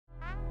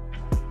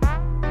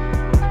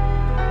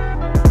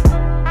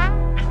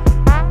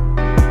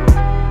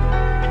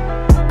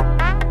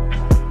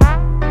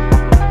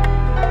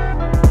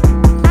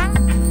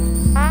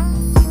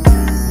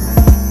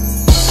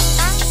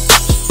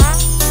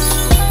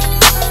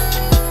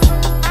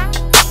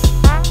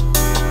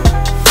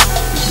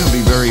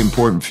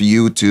important for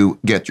you to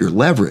get your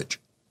leverage,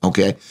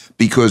 okay?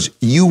 Because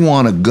you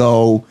want to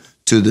go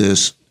to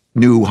this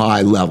new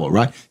high level,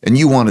 right? And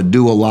you want to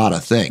do a lot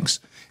of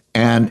things.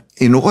 And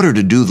in order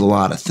to do a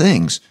lot of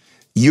things,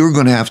 you're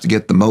going to have to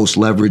get the most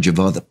leverage of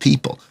other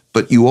people.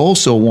 But you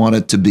also want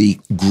it to be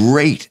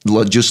great,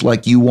 just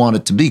like you want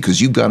it to be,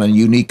 because you've got a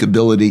unique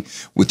ability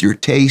with your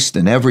taste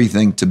and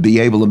everything to be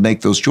able to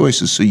make those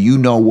choices so you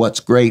know what's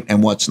great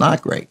and what's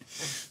not great.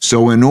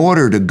 So in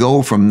order to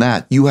go from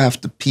that, you have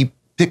to pick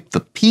the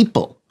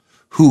people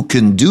who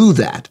can do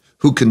that,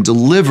 who can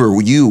deliver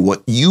you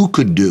what you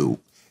could do,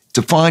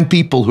 to find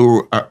people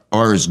who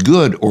are as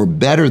good or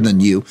better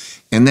than you,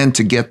 and then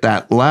to get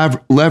that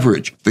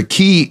leverage. The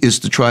key is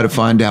to try to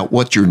find out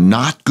what you're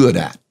not good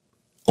at.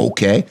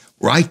 Okay,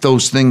 write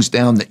those things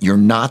down that you're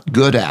not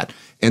good at.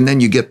 And then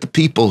you get the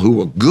people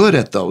who are good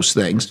at those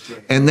things,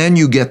 and then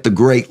you get the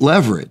great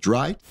leverage,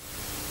 right?